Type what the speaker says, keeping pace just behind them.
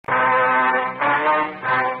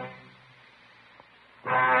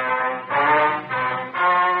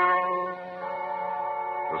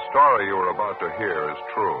hear is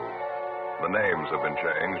true. The names have been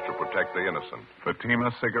changed to protect the innocent. Fatima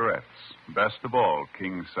Cigarettes. Best of all,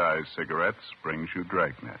 king-size cigarettes brings you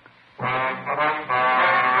Dragnet.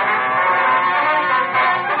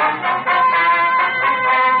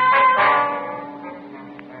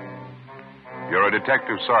 You're a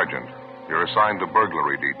detective sergeant. You're assigned to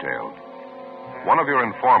burglary detail. One of your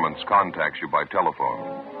informants contacts you by telephone.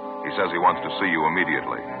 He says he wants to see you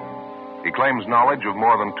immediately. He claims knowledge of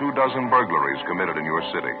more than 24 burglaries committed in your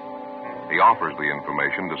city. He offers the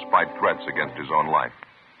information despite threats against his own life.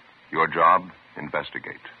 Your job,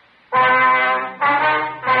 investigate.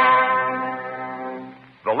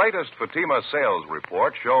 The latest Fatima sales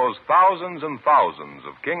report shows thousands and thousands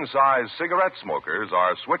of king-size cigarette smokers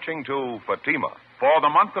are switching to Fatima. For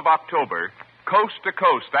the month of October,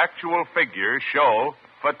 coast-to-coast actual figures show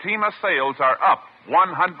Fatima sales are up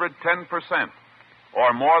 110%,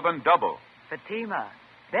 or more than double. Fatima,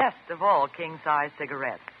 best of all king-size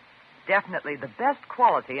cigarettes. Definitely the best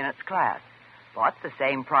quality in its class, but the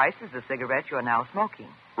same price as the cigarette you're now smoking.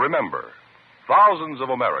 Remember, thousands of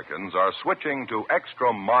Americans are switching to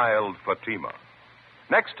extra mild Fatima.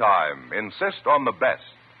 Next time, insist on the best,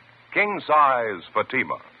 king-size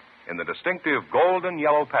Fatima, in the distinctive golden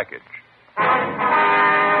yellow package.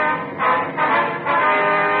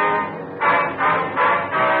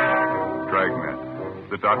 Dragnet,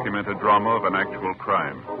 the documented drama of an actual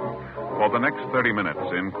crime. For the next 30 minutes,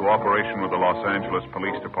 in cooperation with the Los Angeles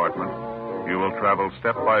Police Department, you will travel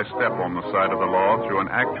step by step on the side of the law through an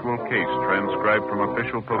actual case transcribed from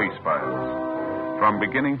official police files. From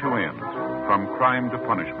beginning to end, from crime to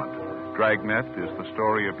punishment, Dragnet is the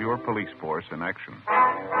story of your police force in action.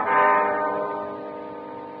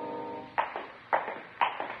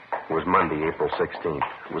 It was Monday, April 16th.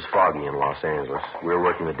 It was foggy in Los Angeles. We were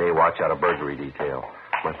working the day watch out of burglary detail.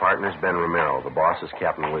 My partner's Ben Romero. The boss is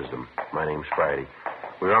Captain Wisdom. My name's Friday.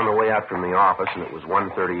 We were on the way out from the office, and it was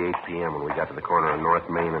 1:38 p.m. when we got to the corner of North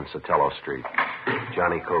Main and Sotelo Street.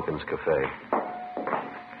 Johnny Cokin's Cafe.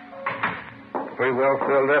 Pretty well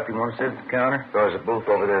filled up. You want to sit at the counter? There's a booth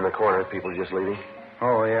over there in the corner. People just leaving.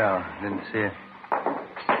 Oh, yeah. Didn't see it.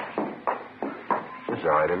 It's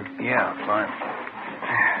all right, isn't it? Yeah, fine.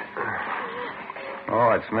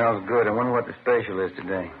 Oh, it smells good. I wonder what the special is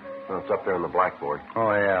today. Well, it's up there on the blackboard.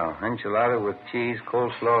 Oh, yeah. Enchilada with cheese,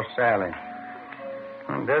 coleslaw salad.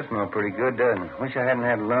 Well, it does smell pretty good, doesn't it? Wish I hadn't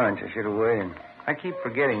had lunch. I should have waited. I keep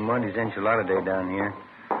forgetting Monday's enchilada day down here.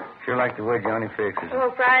 Sure like the way Johnny fixes it.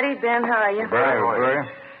 Oh, Friday. Ben, how are you? Hi, Roberta.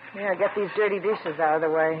 Yeah, get these dirty dishes out of the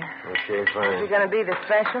way. Okay, fine. Is it going to be the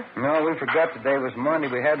special? No, we forgot today was Monday.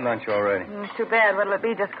 We had lunch already. Too bad. What'll it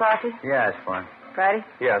be, just coffee? Yeah, it's fine. Friday?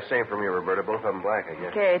 Yeah, same for me, Roberta. Both of them black, I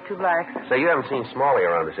guess. Okay, 2 blacks. Say, you haven't seen Smalley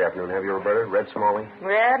around this afternoon, have you, Roberta? Red Smalley?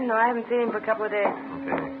 Red? No, I haven't seen him for a couple of days.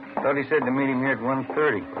 Okay. Thought he said to meet him here at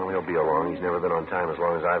 1:30. Well, he'll be along. He's never been on time as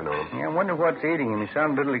long as I've known him. Yeah, I wonder what's eating him. He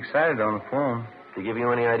sounded a little excited on the phone. Did he give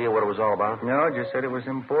you any idea what it was all about? No, just said it was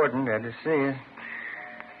important. Had to see it.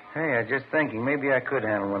 Hey, I was just thinking, maybe I could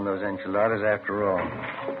handle one of those enchiladas after all.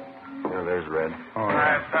 Yeah, there's Red. Oh, All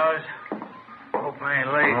right, fellas. Hope I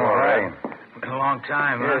ain't late. All right. Been a long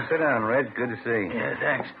time, Yeah, huh? sit down, Red. Good to see you. Yeah,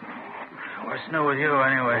 thanks. What's new with you, Oh,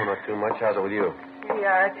 anyway? not too much. How's it with you? Here you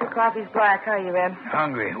are. 2 coffees black. How are you, Red?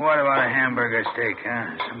 Hungry. What about a hamburger steak,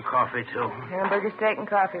 huh? Some coffee, too. Hamburger, steak, and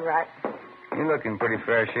coffee, right? You're looking pretty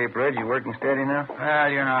fair shape, Red. You working steady now?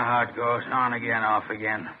 Well, you know how it goes. On again, off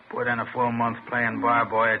again. Put in a full month playing bar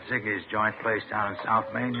boy at Ziggy's joint place down in South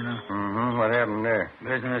Main, you know. Mm-hmm. What happened there?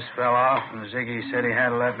 Business fell off, and Ziggy said he had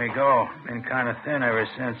to let me go. Been kind of thin ever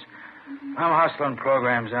since. I'm hustling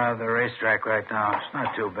programs out of the racetrack right now. It's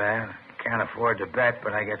not too bad. Can't afford to bet,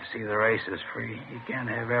 but I get to see the races free. You can't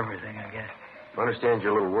have everything, I guess. I understand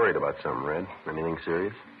you're a little worried about something, Red. Anything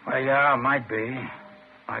serious? Well, yeah, it might be.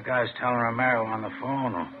 Like I was telling Romero on the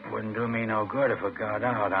phone, it wouldn't do me no good if it got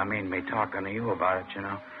out. I mean, me talking to you about it, you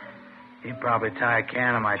know. He'd probably tie a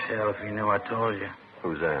can on my tail if he knew I told you.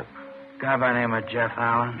 Who's that? Guy by the name of Jeff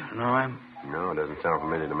Allen. Know him? No, it doesn't sound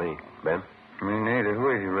familiar to me. Ben? Me neither.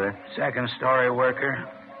 Who is he, Red? Second-story worker.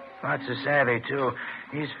 Lots of savvy, too.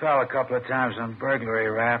 He's fell a couple of times on burglary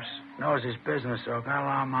raps. Knows his business, so got a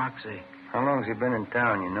lot of moxie. How long's he been in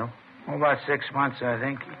town, you know? Oh, about 6 months, I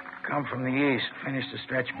think. Come from the east. Finished a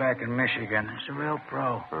stretch back in Michigan. He's a real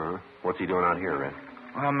pro. Uh-huh. What's he doing out here, Red?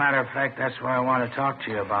 Well, matter of fact, that's what I want to talk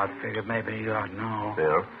to you about. Figured maybe you ought to know.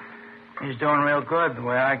 Yeah? He's doing real good, the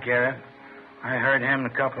way I get it. I heard him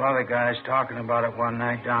and a couple other guys talking about it one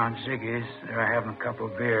night down at Ziggy's. They were having a couple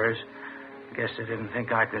of beers. Guess they didn't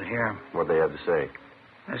think I could hear them. What'd they have to say?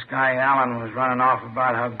 This guy Allen was running off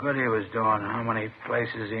about how good he was doing, how many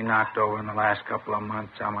places he knocked over in the last couple of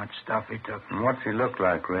months, how much stuff he took. And what's he look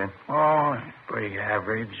like, Red? Oh, pretty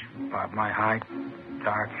average. About my height.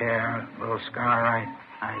 Dark hair, little scar right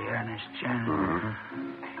here on his chin.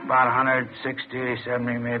 Mm-hmm. About 160,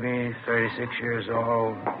 70 maybe, 36 years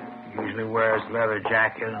old. Usually wears leather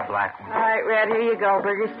jacket and black one. All right, Red, here you go.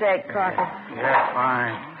 Burger, steak, coffee. Yeah,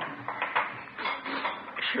 fine.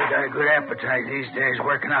 Sure got a good appetite these days.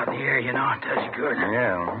 Working out in the air, you know, it does you good.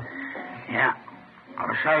 Yeah. Yeah.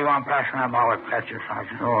 I'll show you one pass from that ball of Fletcher,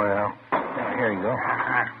 Sergeant. Oh, yeah. Here you go.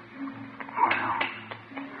 Oh, no.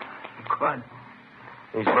 Good.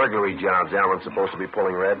 These burglary jobs Alan's supposed to be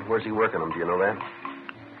pulling, Red. Where's he working them? Do you know that?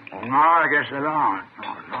 No, I guess I don't.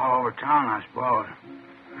 It's all over town, I suppose.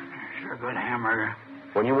 Sure good hamburger.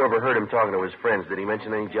 When you overheard him talking to his friends, did he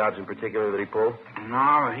mention any jobs in particular that he pulled?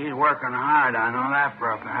 No, but he's working hard. I know that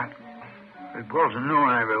for a fact. He pulls a new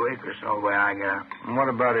one every week or so, the way I get it. And what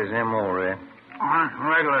about his M.O., Red?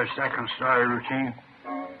 Regular second story routine.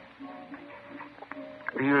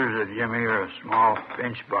 He uses a Jimmy or a small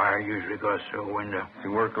pinch bar. Usually goes through a window. Does he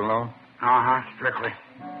work alone? Strictly.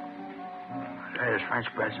 Say his French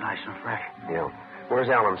bread's nice and fresh. Yeah. Where's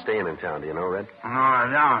Alan staying in town? Do you know, Red? No,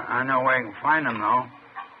 I don't. I know where you can find him, though.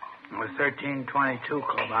 The 1322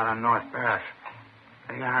 Club out on North Paris.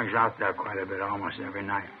 He hangs out there quite a bit almost every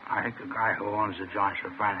night. I think the guy who owns the joint's a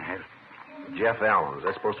friend of his. Jeff Allen. Is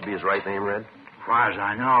that supposed to be his right name, Red? As far as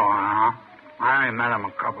I know, I only met him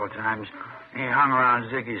a couple of times. He hung around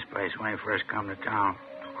Ziggy's place when he first come to town.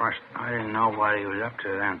 Of course, I didn't know what he was up to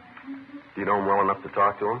then. Do you know him well enough to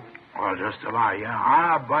talk to him? Well, just about, yeah.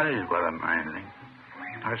 I have buddies with him or anything.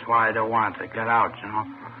 That's why I don't want it to get out, you know.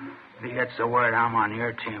 If he gets the word I'm on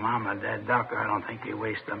your team, I'm a dead duck. I don't think he'd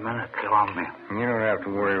waste a minute killing me. You don't have to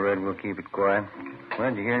worry, Red. We'll keep it quiet. Well,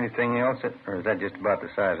 did you hear anything else? Or is that just about the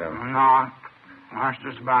size of him? No, that's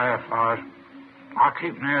just about it, fellas. I'll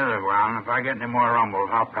keep near the ground. If I get any more rumbles,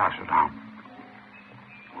 I'll pass it on.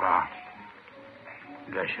 Well,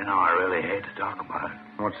 guess you know I really hate to talk about it.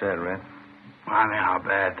 What's that, Red? Well, I mean how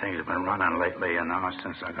bad things have been running lately, you know,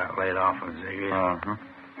 since I got laid off with Ziggy. Uh-huh.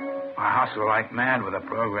 I hustle like mad with the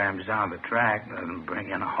programs down the track. Doesn't bring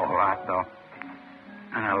in a whole lot, though.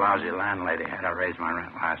 And a lousy landlady had to raise my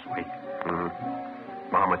rent last week. Mm-hmm.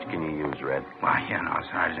 Well, how much can you use, Red? Well, you know, as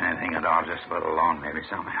far as anything at all, just a little loan, maybe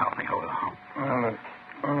something to help me over the hump. Well,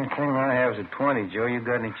 the only thing I have is a 20, Joe. You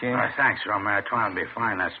got any change? Thanks, Romero. 20 will be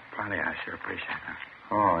fine. That's plenty. I sure appreciate that.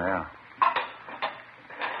 Oh, yeah.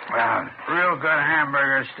 Well, real good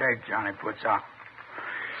hamburger steak Johnny puts up.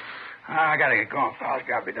 I gotta get going, fellas.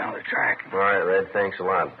 Gotta be down the track. All right, Red. Thanks a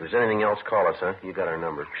lot. If there's anything else, call us, huh? You got our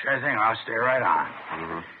number. Sure thing. I'll stay right on.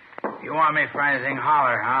 Mm-hmm. You want me for anything,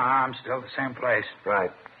 holler, huh? I'm still at the same place.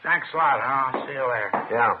 Right. Thanks a lot, huh? I'll see you later.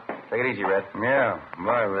 Yeah. Take it easy, Red. Yeah.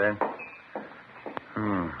 Bye, Red.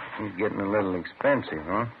 He's getting a little expensive,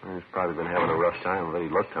 huh? He's probably been having a rough time, but he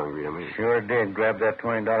looked hungry to me. Sure did. Grabbed that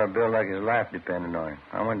 $20 bill like his life depended on it.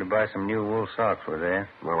 I went to buy some new wool socks for there.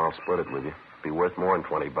 Well, I'll split it with you. Be worth more than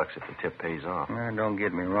 $20 if the tip pays off. Now, don't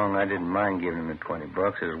get me wrong. I didn't mind giving him the $20.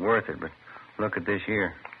 It was worth it, but look at this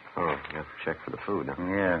here. Oh, you have to check for the food, huh?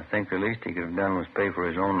 Yeah, I think the least he could have done was pay for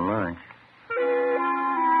his own lunch.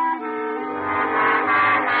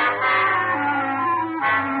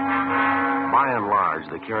 By and large,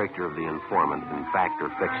 the character of the informant, in fact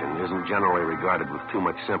or fiction, isn't generally regarded with too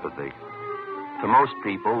much sympathy. To most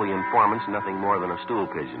people, the informant's nothing more than a stool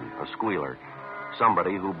pigeon, a squealer,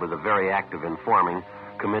 somebody who, by the very act of informing,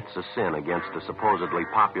 commits a sin against a supposedly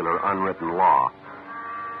popular unwritten law.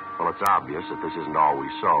 Well, it's obvious that this isn't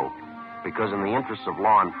always so, because in the interests of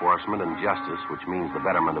law enforcement and justice, which means the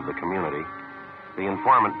betterment of the community, the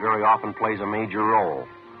informant very often plays a major role.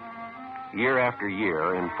 Year after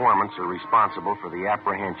year, informants are responsible for the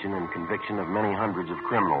apprehension and conviction of many hundreds of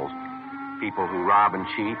criminals, people who rob and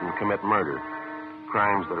cheat and commit murder,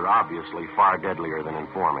 crimes that are obviously far deadlier than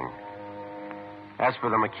informing. As for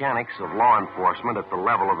the mechanics of law enforcement at the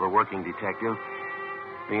level of the working detective,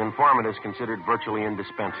 the informant is considered virtually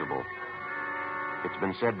indispensable. It's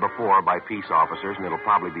been said before by peace officers, and it'll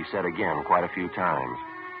probably be said again quite a few times.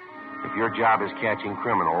 If your job is catching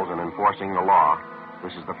criminals and enforcing the law,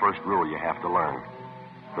 this is the first rule you have to learn.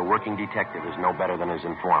 The working detective is no better than his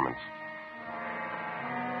informants.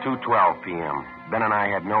 2:12 p.m. Ben and I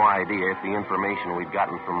had no idea if the information we'd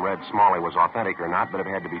gotten from Red Smalley was authentic or not, but it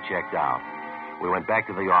had to be checked out. We went back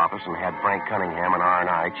to the office and had Frank Cunningham and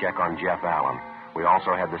R&I check on Jeff Allen. We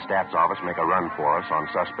also had the stats office make a run for us on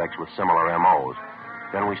suspects with similar M.O.s.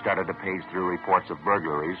 Then we started to page through reports of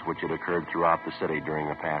burglaries which had occurred throughout the city during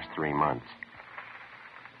the past 3 months.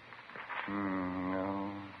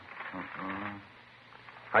 No.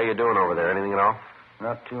 How you doing over there? Anything at all?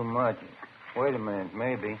 Not too much. Wait a minute,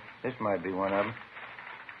 maybe. This might be one of them.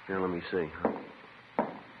 Here, let me see.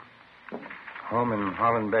 Home in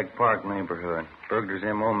Hollenbeck Park neighborhood. Burglar's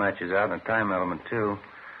M.O. matches out and a time element, too.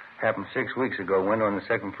 Happened 6 weeks ago. Window on the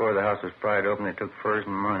second floor of the house was pried open. They took furs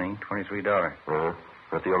and money, $23. Uh-huh.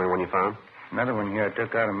 That's the only one you found? Another one here I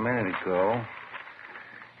took out a minute ago.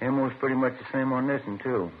 M.O.'s pretty much the same on this one,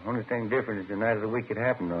 too. Only thing different is the night of the week it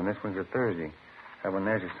happened on. This one's a Thursday. That one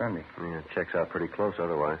there's a Sunday. Yeah, it checks out pretty close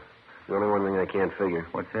otherwise. The only one thing I can't figure.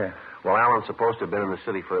 What's that? Well, Alan's supposed to have been in the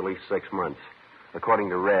city for at least 6 months. According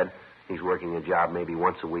to Red, he's working a job maybe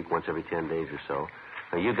once a week, once every 10 days or so.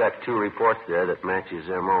 Now, you got 2 reports there that match his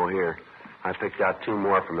M.O. here. I picked out 2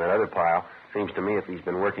 more from that other pile. Seems to me if he's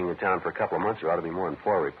been working in town for a couple of months, there ought to be more than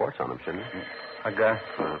 4 reports on him, shouldn't there? I got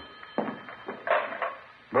it.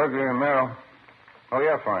 Burglary, Romero. Oh,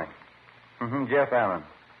 yeah, Frank. Jeff Allen.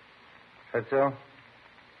 That so?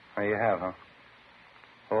 Oh, you have, huh?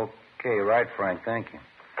 Okay, right, Frank. Thank you.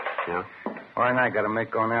 Yeah? All right, now I got to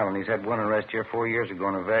make on Allen. He's had one arrest here 4 years ago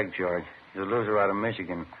on a vag charge. He's a loser out of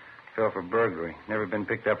Michigan. Fell for burglary. Never been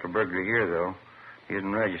picked up for burglary here, though. He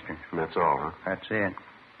isn't registered. And that's all, huh? That's it.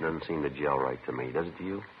 Doesn't seem to gel right to me, does it to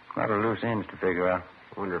you? A lot of loose ends to figure out.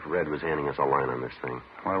 I wonder if Red was handing us a line on this thing.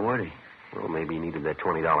 Why would he? Well, maybe he needed that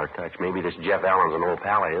 $20 touch. Maybe this Jeff Allen's an old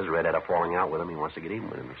pal of his. Red had a falling out with him. He wants to get even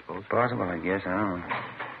with him, I suppose. Possible, I guess. I don't know.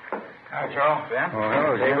 Hi, Joe. Ben? Oh,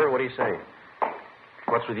 hello, Tabor, what do you say?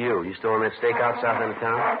 What's with you? You still in that stakeout south end of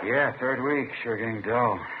town? Yeah, 3rd week. Sure getting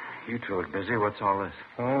dull. You two are busy. What's all this?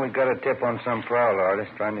 Oh, we got a tip on some prowl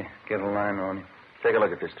artist trying to get a line on him. Take a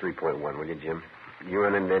look at this 3.1, will you, Jim? You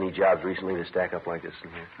run into any jobs recently that stack up like this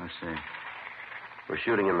in here? I see. We're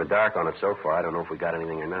shooting in the dark on it so far. I don't know if we got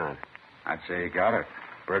anything or not. I'd say you got it.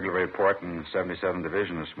 Burglary report in 77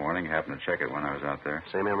 Division this morning. Happened to check it when I was out there.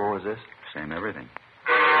 Same M.O. as this? Same everything.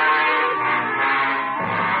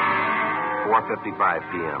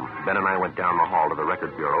 4:55 p.m. Ben and I went down the hall to the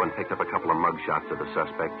record bureau and picked up a couple of mug shots of the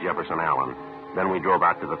suspect, Jefferson Allen. Then we drove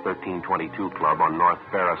out to the 1322 Club on North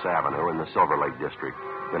Ferris Avenue in the Silver Lake District,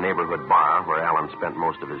 the neighborhood bar where Allen spent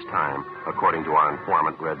most of his time, according to our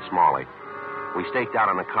informant, Red Smalley. We staked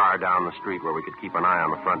out in a car down the street where we could keep an eye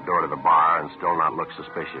on the front door to the bar and still not look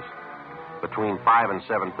suspicious. Between 5 and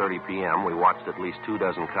 7:30 p.m., we watched at least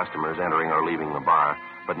 24 customers entering or leaving the bar,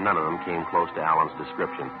 but none of them came close to Allen's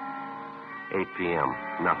description. 8 p.m.,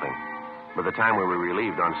 nothing. By the time we were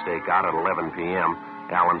relieved on stakeout at 11 p.m.,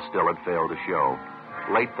 Allen still had failed to show.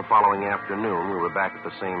 Late the following afternoon, we were back at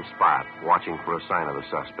the same spot, watching for a sign of the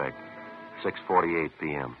suspect. 6:48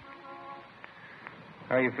 p.m.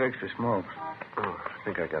 How you fixed for smokes? Oh, I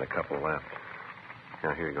think I got a couple left.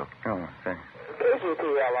 Now, here you go. Oh, thanks. Los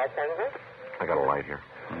Angeles. I got a light here.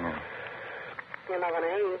 Yeah.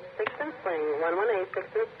 11A, 6th and Spring. 118,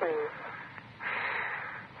 6th and Spring.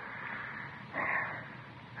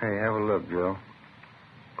 Hey, have a look, Joe.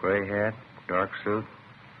 Gray hat, dark suit.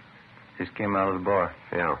 Just came out of the bar.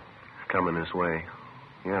 Yeah, coming this way.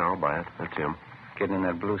 Yeah, I'll buy it. That's him. Getting in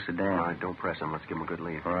that blue sedan. All right, don't press him. Let's give him a good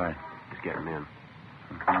lead. All right. He's getting in.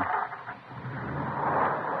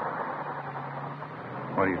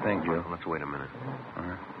 What do you think, Joe? Let's wait a minute.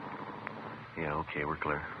 Yeah, okay, we're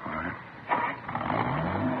clear. All right.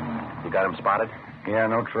 You got him spotted? Yeah,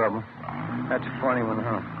 no trouble. That's a funny one,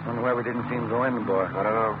 huh? Wonder why we didn't see him go in the bar. I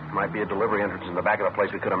don't know. Might be a delivery entrance in the back of the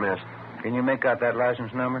place we could have missed. Can you make out that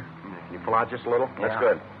license number? Can you pull out just a little? Yeah. That's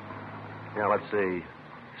good. Yeah, let's see.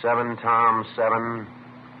 7 Tom 7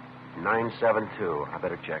 972. I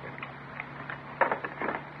better check it.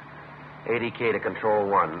 80K to Control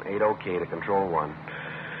 1. 80K to Control 1.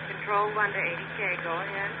 Control 1 to 80K. Go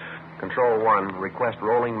ahead. Control 1, request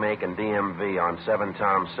rolling make and DMV on 7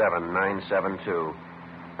 Tom 7 972.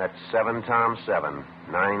 That's 7 Tom 7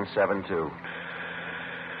 972. Control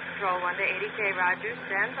 1 to 80K. Roger.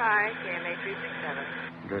 Stand by. KMA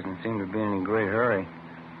 367. Doesn't seem to be in any great hurry.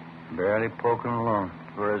 Barely poking along.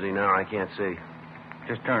 Where is he now? I can't see.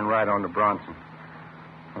 Just turned right onto Bronson.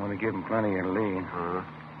 I want to give him plenty of lead. Uh-huh.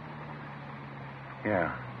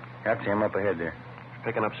 Yeah. That's him up ahead there.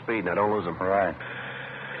 Picking up speed. Now, don't lose him. All right.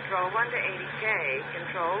 Control 1 to 80K.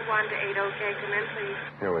 Control 1 to 80K. Come in, please.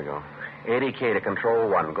 Here we go. 80K to Control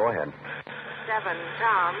 1. Go ahead. 7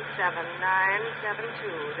 Tom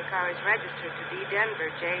 7972. The car is registered to be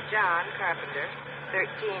Denver J. John Carpenter,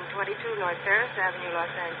 1322 North Ferris Avenue,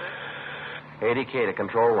 Los Angeles. 80K to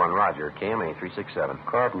Control 1. Roger. KMA 367.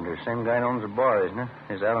 Carpenter, same guy that owns the bar, isn't it?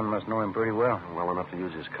 His Allen must know him pretty well. Well enough to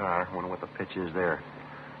use his car. Wonder what the pitch is there.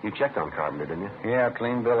 You checked on Carpenter, didn't you? Yeah,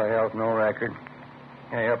 clean bill of health, no record.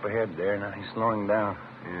 Yeah, up ahead there. Now he's slowing down.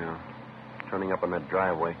 Yeah. Turning up on that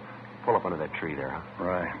driveway. Pull up under that tree there, huh?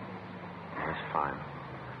 Right. That's fine.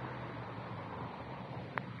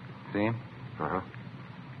 See him? Uh-huh.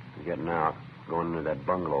 He's getting out, going into that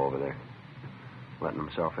bungalow over there. Letting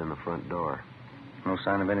himself in the front door. No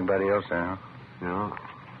sign of anybody else there, huh? No.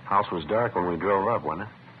 House was dark when we drove up, wasn't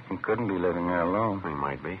it? He couldn't be living there alone. He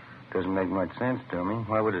might be. Doesn't make much sense to me.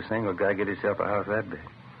 Why would a single guy get himself a house that big?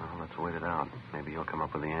 Well, let's wait it out. Maybe he'll come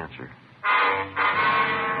up with the answer.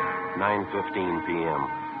 9:15 p.m.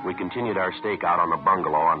 We continued our stakeout on the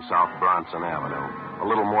bungalow on South Bronson Avenue. A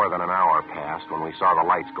little more than an hour passed when we saw the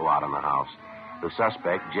lights go out in the house. The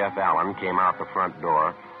suspect, Jeff Allen, came out the front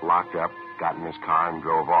door, locked up, got in his car, and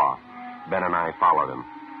drove off. Ben and I followed him.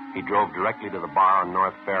 He drove directly to the bar on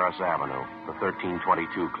North Ferris Avenue, the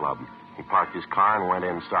 1322 Club. He parked his car and went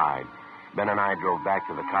inside. Ben and I drove back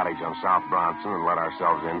to the cottage on South Bronson and let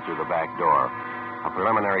ourselves in through the back door. A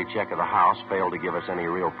preliminary check of the house failed to give us any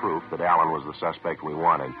real proof that Allen was the suspect we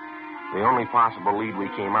wanted. The only possible lead we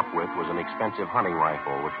came up with was an expensive hunting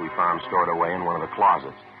rifle, which we found stored away in one of the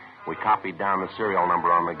closets. We copied down the serial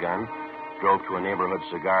number on the gun, drove to a neighborhood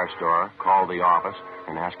cigar store, called the office,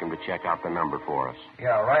 and asked him to check out the number for us.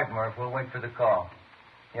 Yeah, right, Murph. We'll wait for the call.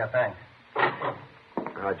 Yeah, thanks.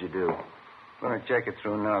 How'd you do? Going to check it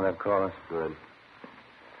through now. They'll call us. Good.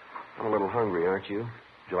 I'm a little hungry, aren't you? Would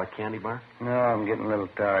you like candy bar? No, I'm getting a little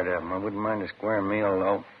tired of them. I wouldn't mind a square meal,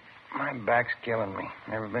 though. My back's killing me.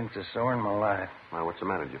 Never been so sore in my life. Why, what's the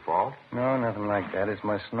matter? Did you fall? No, nothing like that. It's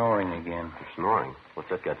my snoring again. You're snoring? What's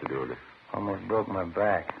that got to do with it? Almost broke my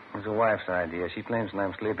back. It was a wife's idea. She claims when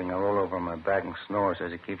I'm sleeping, I roll over on my back and snore,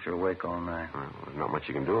 says it keeps her awake all night. Well, there's not much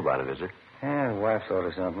you can do about it, is there? Yeah, the wife thought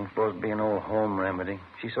of something. Supposed to be an old home remedy.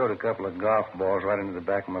 She sewed a couple of golf balls right into the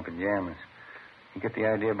back of my pajamas. You get the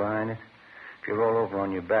idea behind it? If you roll over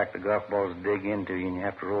on your back, the golf balls dig into you, and you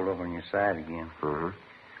have to roll over on your side again. Mm-hmm.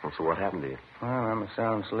 Well, so what happened to you? Well, I'm a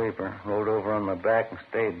sound sleeper. Rolled over on my back and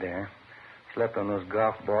stayed there. Slept on those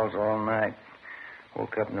golf balls all night.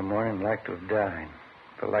 Woke up in the morning like to have died.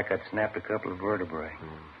 Felt like I'd snapped a couple of vertebrae.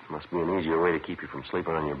 Must be an easier way to keep you from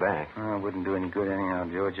sleeping on your back. Well, it wouldn't do any good anyhow,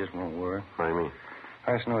 Joe. It just won't work. What do you mean?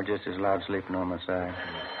 I snore just as loud sleeping on my side.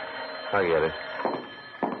 I get it.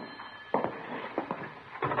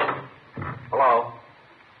 Hello?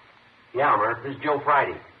 Yeah, Murph. This is Joe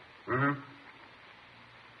Friday. Mm-hmm.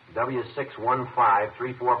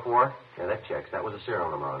 W615344. Yeah, that checks. That was a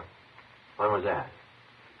serial number on it. When was that?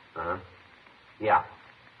 Uh-huh. Yeah.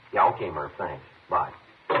 Yeah, okay, Murph. Thanks. Bye.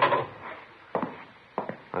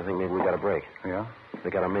 I think maybe we got a break. Yeah? They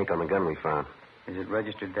got a make on the gun we found. Is it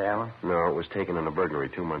registered to Allen? No, it was taken in a burglary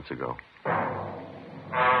 2 months ago.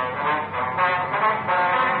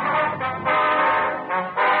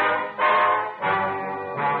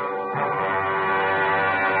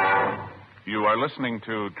 You are listening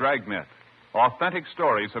to Dragnet, authentic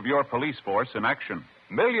stories of your police force in action.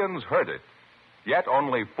 Millions heard it, yet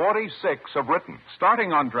only 46 have written.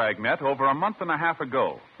 Starting on Dragnet over a month and a half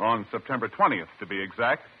ago, on September 20th to be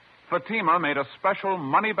exact, Fatima made a special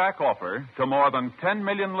money-back offer to more than 10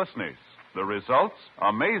 million listeners. The results?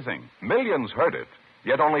 Amazing. Millions heard it,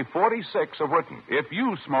 yet only 46 have written. If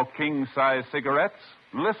you smoke king-size cigarettes,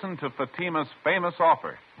 listen to Fatima's famous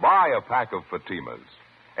offer. Buy a pack of Fatimas.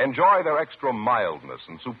 Enjoy their extra mildness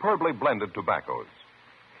and superbly blended tobaccos.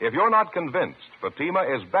 If you're not convinced Fatima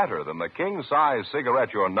is better than the king-size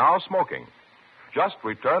cigarette you're now smoking, just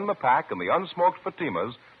return the pack and the unsmoked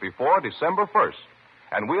Fatimas before December 1st,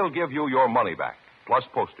 and we'll give you your money back, plus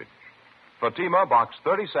postage. Fatima, Box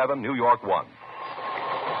 37, New York 1.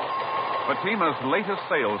 Fatima's latest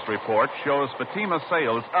sales report shows Fatima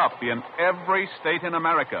sales up in every state in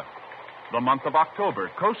America. The month of October,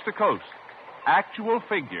 coast to coast, actual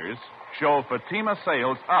figures show Fatima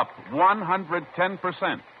sales up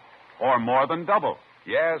 110%, or more than double.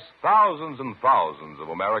 Yes, thousands and thousands of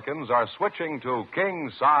Americans are switching to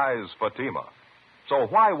king-size Fatima. So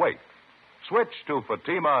why wait? Switch to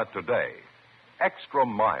Fatima today. Extra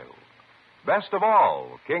mild. Best of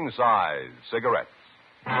all, king-size cigarettes.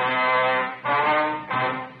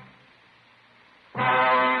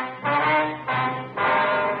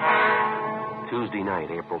 Tuesday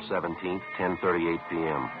night, April 17th, 10:38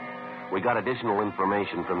 p.m. We got additional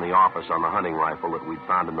information from the office on the hunting rifle that we'd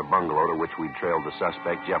found in the bungalow to which we'd trailed the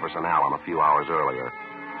suspect, Jefferson Allen, a few hours earlier.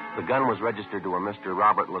 The gun was registered to a Mr.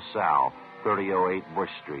 Robert LaSalle, 3008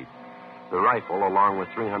 Bush Street. The rifle, along with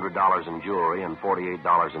 $300 in jewelry and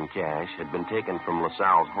 $48 in cash, had been taken from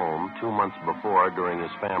LaSalle's home 2 months before during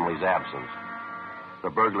his family's absence.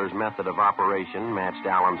 The burglar's method of operation matched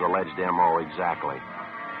Allen's alleged M.O. exactly.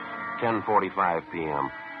 10:45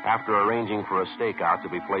 p.m. After arranging for a stakeout to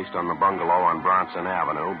be placed on the bungalow on Bronson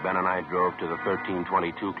Avenue, Ben and I drove to the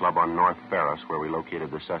 1322 Club on North Ferris, where we located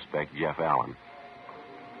the suspect, Jeff Allen.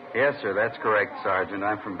 Yes, sir, that's correct, Sergeant.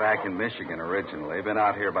 I'm from back in Michigan originally. Been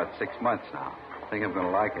out here about 6 months now. Think I'm going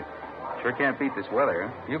to like it. Sure can't beat this weather,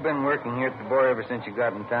 huh? You've been working here at the bar ever since you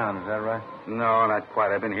got in town, is that right? No, not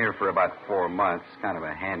quite. I've been here for about 4 months. Kind of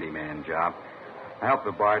a handyman job. I help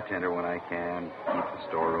the bartender when I can, keep the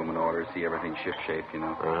storeroom in order, see everything ship-shape, you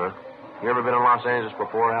know. Uh-huh. You ever been in Los Angeles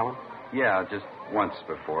before, Allen? Yeah, just once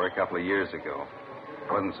before, a couple of years ago.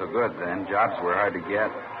 Wasn't so good then. Jobs were hard to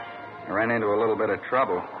get. I ran into a little bit of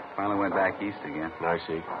trouble. Finally went back east again. I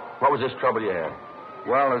see. What was this trouble you had?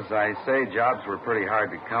 Well, as I say, jobs were pretty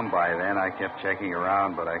hard to come by then. I kept checking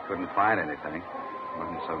around, but I couldn't find anything.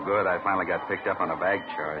 Wasn't so good. I finally got picked up on a bag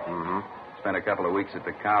charge. Mm-hmm. Spent a couple of weeks at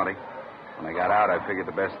the county. When I got out, I figured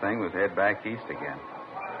the best thing was head back east again.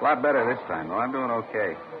 A lot better this time, though. I'm doing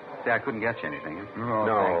okay. See, I couldn't get you anything. Huh?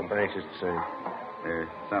 No, thanks. It's the same. There's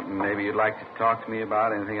something maybe you'd like to talk to me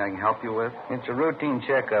about? Anything I can help you with? It's a routine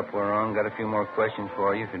checkup we're on. Got a few more questions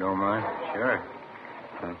for you, if you don't mind. Sure.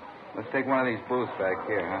 Let's take one of these booths back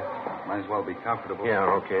here, huh? Might as well be comfortable. Yeah,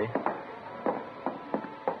 okay.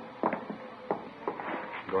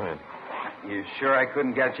 Go ahead. You sure I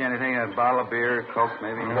couldn't get you anything? A bottle of beer, Coke,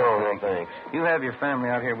 maybe? No, thanks. You have your family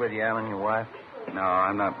out here with you, Alan, your wife? No,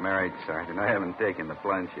 I'm not married, Sergeant. I haven't taken the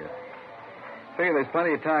plunge yet. Figure there's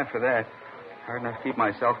plenty of time for that. Hard enough to keep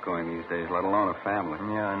myself going these days, let alone a family.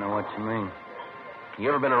 Yeah, I know what you mean. You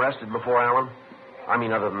ever been arrested before, Alan? I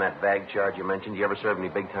mean, other than that bag charge you mentioned, you ever served any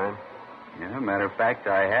big time? Yeah, matter of fact,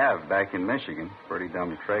 I have, back in Michigan. Pretty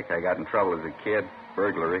dumb trick. I got in trouble as a kid.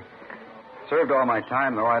 Burglary. Served all my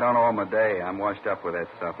time, though. I don't owe 'em a day. I'm washed up with that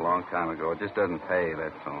stuff a long time ago. It just doesn't pay,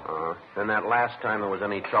 that's all. And that last time there was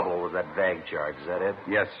any trouble was that bag charge, is that it?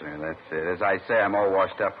 Yes, sir, that's it. As I say, I'm all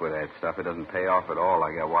washed up with that stuff. It doesn't pay off at all.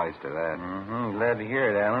 I got wise to that. Mm-hmm. Glad to hear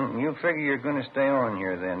it, Alan. You figure you're going to stay on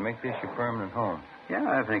here, then. Make this your permanent home. Yeah,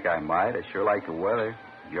 I think I might. I sure like the weather.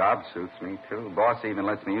 Job suits me, too. The boss even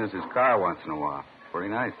lets me use his car once in a while. Pretty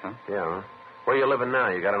nice, huh? Yeah. Where you living now?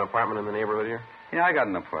 You got an apartment in the neighborhood here? Yeah, I got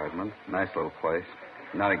an apartment. Nice little place.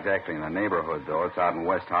 Not exactly in the neighborhood, though. It's out in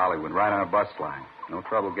West Hollywood, right on a bus line. No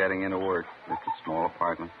trouble getting into work. Just a small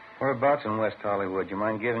apartment. Whereabouts in West Hollywood? You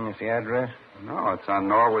mind giving us the address? No, it's on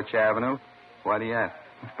Norwich Avenue. Why do you ask?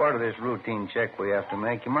 It's part of this routine check we have to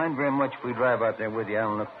make. You mind very much if we drive out there with you,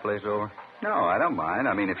 Alan, look the place over? No, I don't mind.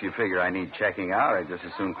 I mean, if you figure I need checking out, I'd just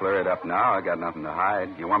as soon clear it up now. I got nothing to hide.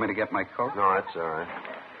 You want me to get my coat? No, that's all right.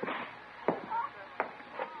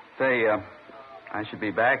 Say, I should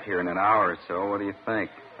be back here in an hour or so. What do you think?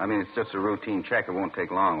 I mean, it's just a routine check. It won't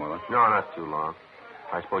take long, will it? No, not too long.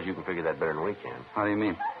 I suppose you can figure that better than we can. How do you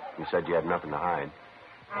mean? You said you had nothing to hide.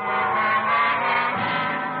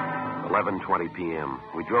 11:20 p.m.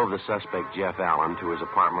 We drove the suspect, Jeff Allen, to his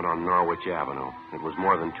apartment on Norwich Avenue. It was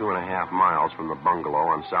more than 2.5 miles from the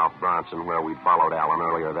bungalow on South Bronson, where we'd followed Allen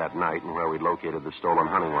earlier that night and where we'd located the stolen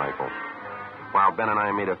hunting rifle. While Ben and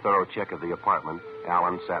I made a thorough check of the apartment,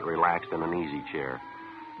 Allen sat relaxed in an easy chair.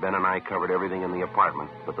 Ben and I covered everything in the apartment,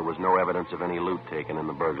 but there was no evidence of any loot taken in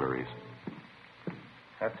the burglaries.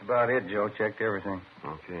 That's about it, Joe. Checked everything.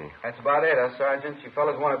 Okay. That's about it, huh, Sergeant? You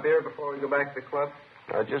fellas want a beer before we go back to the club?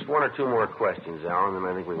 Just one or two more questions, Alan, and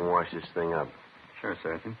I think we can wash this thing up. Sure,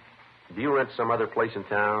 Sergeant. Do you rent some other place in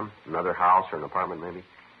town? Another house or an apartment, maybe?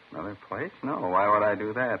 Another place? No, why would I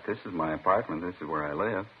do that? This is my apartment. This is where I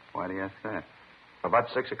live. Why do you ask that? About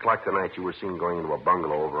 6 o'clock tonight, you were seen going into a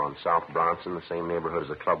bungalow over on South Bronson, the same neighborhood as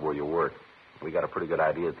the club where you work. We got a pretty good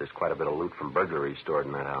idea that there's quite a bit of loot from burglaries stored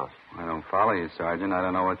in that house. I don't follow you, Sergeant. I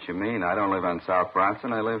don't know what you mean. I don't live on South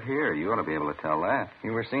Bronson. I live here. You ought to be able to tell that.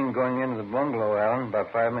 You were seen going into the bungalow, Alan,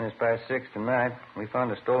 about 5 minutes past 6 tonight. We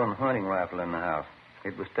found a stolen hunting rifle in the house.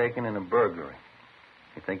 It was taken in a burglary.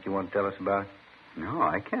 You think you want to tell us about it? No,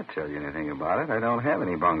 I can't tell you anything about it. I don't have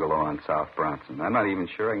any bungalow on South Bronson. I'm not even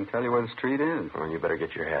sure I can tell you where the street is. Well, you better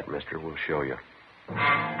get your hat, mister. We'll show you.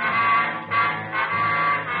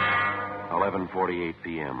 11:48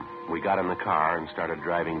 p.m. We got in the car and started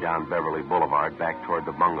driving down Beverly Boulevard back toward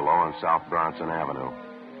the bungalow on South Bronson Avenue.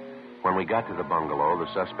 When we got to the bungalow,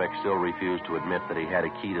 the suspect still refused to admit that he had a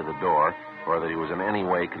key to the door or that he was in any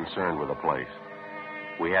way concerned with the place.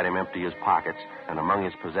 We had him empty his pockets, and among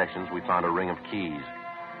his possessions we found a ring of keys.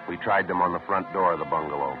 We tried them on the front door of the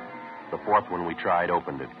bungalow. The fourth one we tried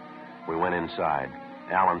opened it. We went inside.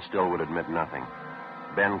 Alan still would admit nothing.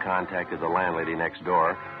 Ben contacted the landlady next door,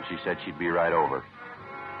 and she said she'd be right over.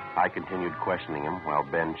 I continued questioning him while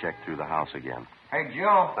Ben checked through the house again. Hey,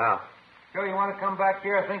 Joe. Ah. Joe, you want to come back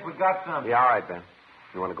here? I think we got some. Yeah, all right, Ben.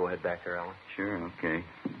 You want to go ahead back there, Alan? Sure, okay.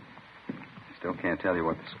 Still can't tell you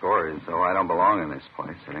what the score is, though. I don't belong in this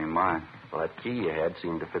place. It ain't mine. Well, that key you had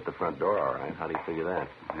seemed to fit the front door all right. How do you figure that?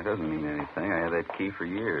 It doesn't mean anything. I had that key for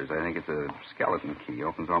years. I think it's a skeleton key.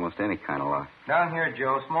 Opens almost any kind of lock. Down here,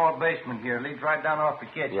 Joe. Small basement here. Leads right down off the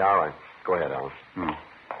kitchen. Yeah, all right. Go ahead, Alan.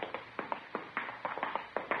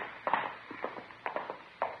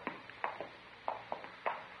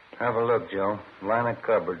 Have a look, Joe. Line of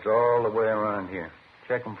cupboards all the way around here.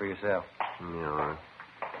 Check them for yourself. Yeah, all right.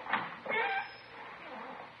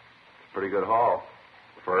 Pretty good haul.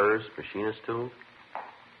 Furs, machinist tools.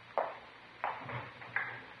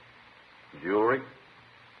 Jewelry.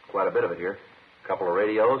 Quite a bit of it here. A couple of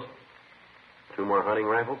radios. 2 more hunting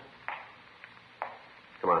rifles.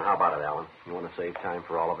 Come on, how about it, Alan? You want to save time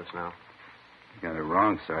for all of us now? You got it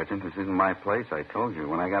wrong, Sergeant. This isn't my place, I told you.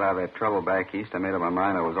 When I got out of that trouble back east, I made up my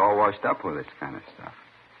mind I was all washed up with this kind of stuff.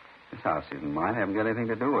 This house isn't mine. I haven't got anything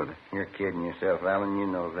to do with it. You're kidding yourself, Alan. You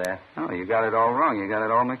know that. No, you got it all wrong. You got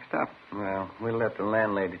it all mixed up. Well, we'll let the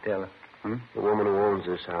landlady tell us. The woman who owns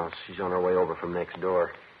this house, she's on her way over from next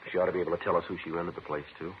door. She ought to be able to tell us who she rented the place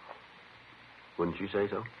to. Wouldn't you say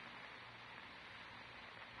so?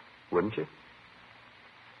 Wouldn't you?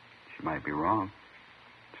 She might be wrong.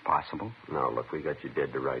 It's possible. No, look, we got you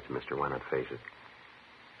dead to rights, mister. Why not face it?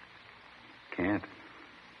 Can't.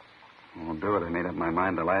 I won't do it. I made up my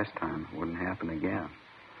mind the last time. It wouldn't happen again.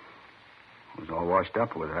 I was all washed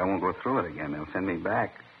up with it. I won't go through it again. They'll send me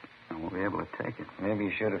back. I won't be able to take it. Maybe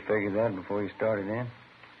you should have figured that before you started in.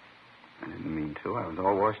 I didn't mean to. I was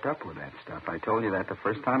all washed up with that stuff. I told you that the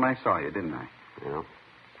first time I saw you, didn't I? Yeah.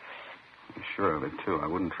 I'm sure of it, too. I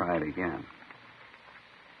wouldn't try it again.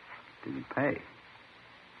 Didn't pay.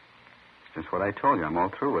 It's just what I told you. I'm all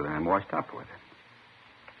through with it. I'm washed up with it.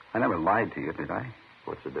 I never lied to you, did I?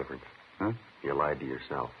 What's the difference? Huh? You lied to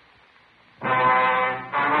yourself.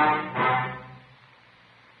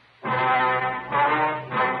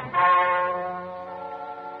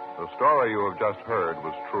 The story you have just heard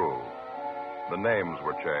was true. The names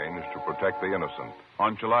were changed to protect the innocent.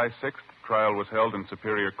 On July 6th, trial was held in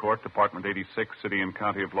Superior Court, Department 86, City and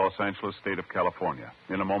County of Los Angeles, State of California.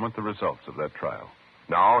 In a moment, the results of that trial.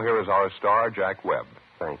 Now, here is our star, Jack Webb.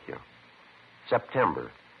 Thank you.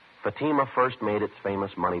 September. Fatima first made its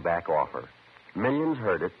famous money-back offer. Millions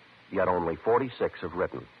heard it, yet only 46 have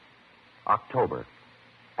written. October.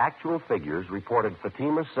 Actual figures reported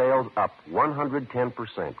Fatima's sales up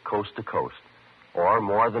 110% coast to coast, or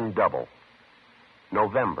more than double.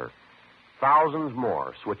 November. Thousands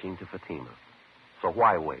more switching to Fatima. So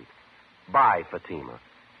why wait? Buy Fatima.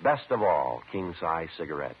 Best of all, king-size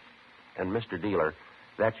cigarettes. And, Mr. Dealer,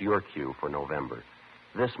 that's your cue for November.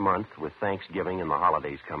 This month, with Thanksgiving and the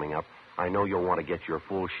holidays coming up, I know you'll want to get your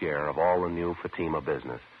full share of all the new Fatima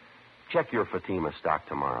business. Check your Fatima stock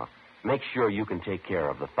tomorrow. Make sure you can take care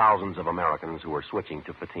of the thousands of Americans who are switching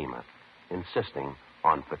to Fatima, insisting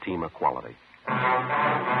on Fatima quality.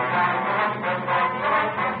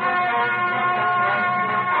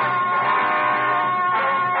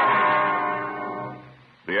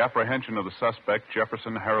 The apprehension of the suspect,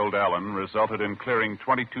 Jefferson Harold Allen, resulted in clearing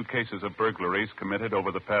 22 cases of burglaries committed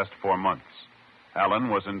over the past 4 months. Allen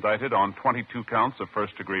was indicted on 22 counts of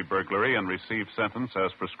first-degree burglary and received sentence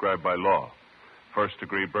as prescribed by law.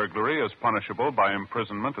 First-degree burglary is punishable by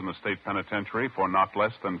imprisonment in the state penitentiary for not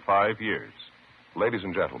less than 5 years. Ladies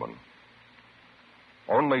and gentlemen,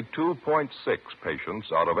 only 2.6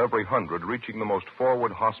 patients out of every 100 reaching the most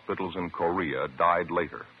forward hospitals in Korea died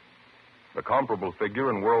later. The comparable figure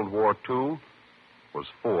in World War II was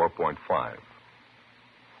 4.5.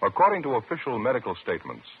 According to official medical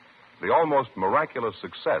statements, the almost miraculous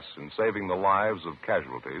success in saving the lives of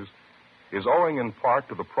casualties is owing in part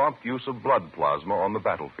to the prompt use of blood plasma on the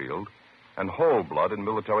battlefield and whole blood in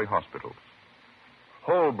military hospitals.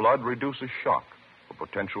 Whole blood reduces shock, a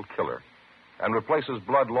potential killer, and replaces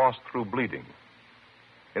blood lost through bleeding.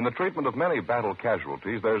 In the treatment of many battle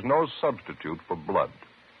casualties, there's no substitute for blood.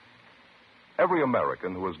 Every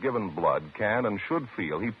American who has given blood can and should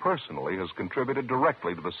feel he personally has contributed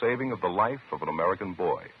directly to the saving of the life of an American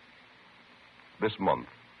boy. This month,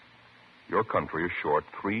 your country is short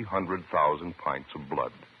 300,000 pints of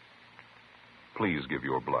blood. Please give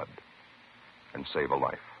your blood and save a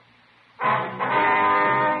life.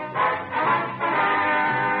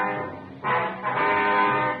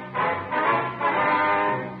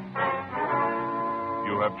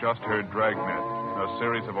 You have just heard Dragnet, a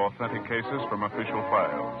series of authentic cases from official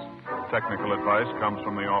files. Technical advice comes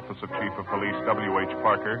from the Office of Chief of Police W.H.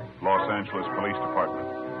 Parker, Los Angeles Police Department.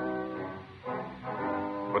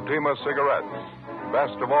 Fatima cigarettes.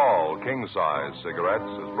 Best of all, king-size cigarettes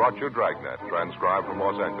has brought you Dragnet, transcribed from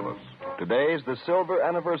Los Angeles. Today's the silver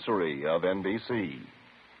anniversary of NBC.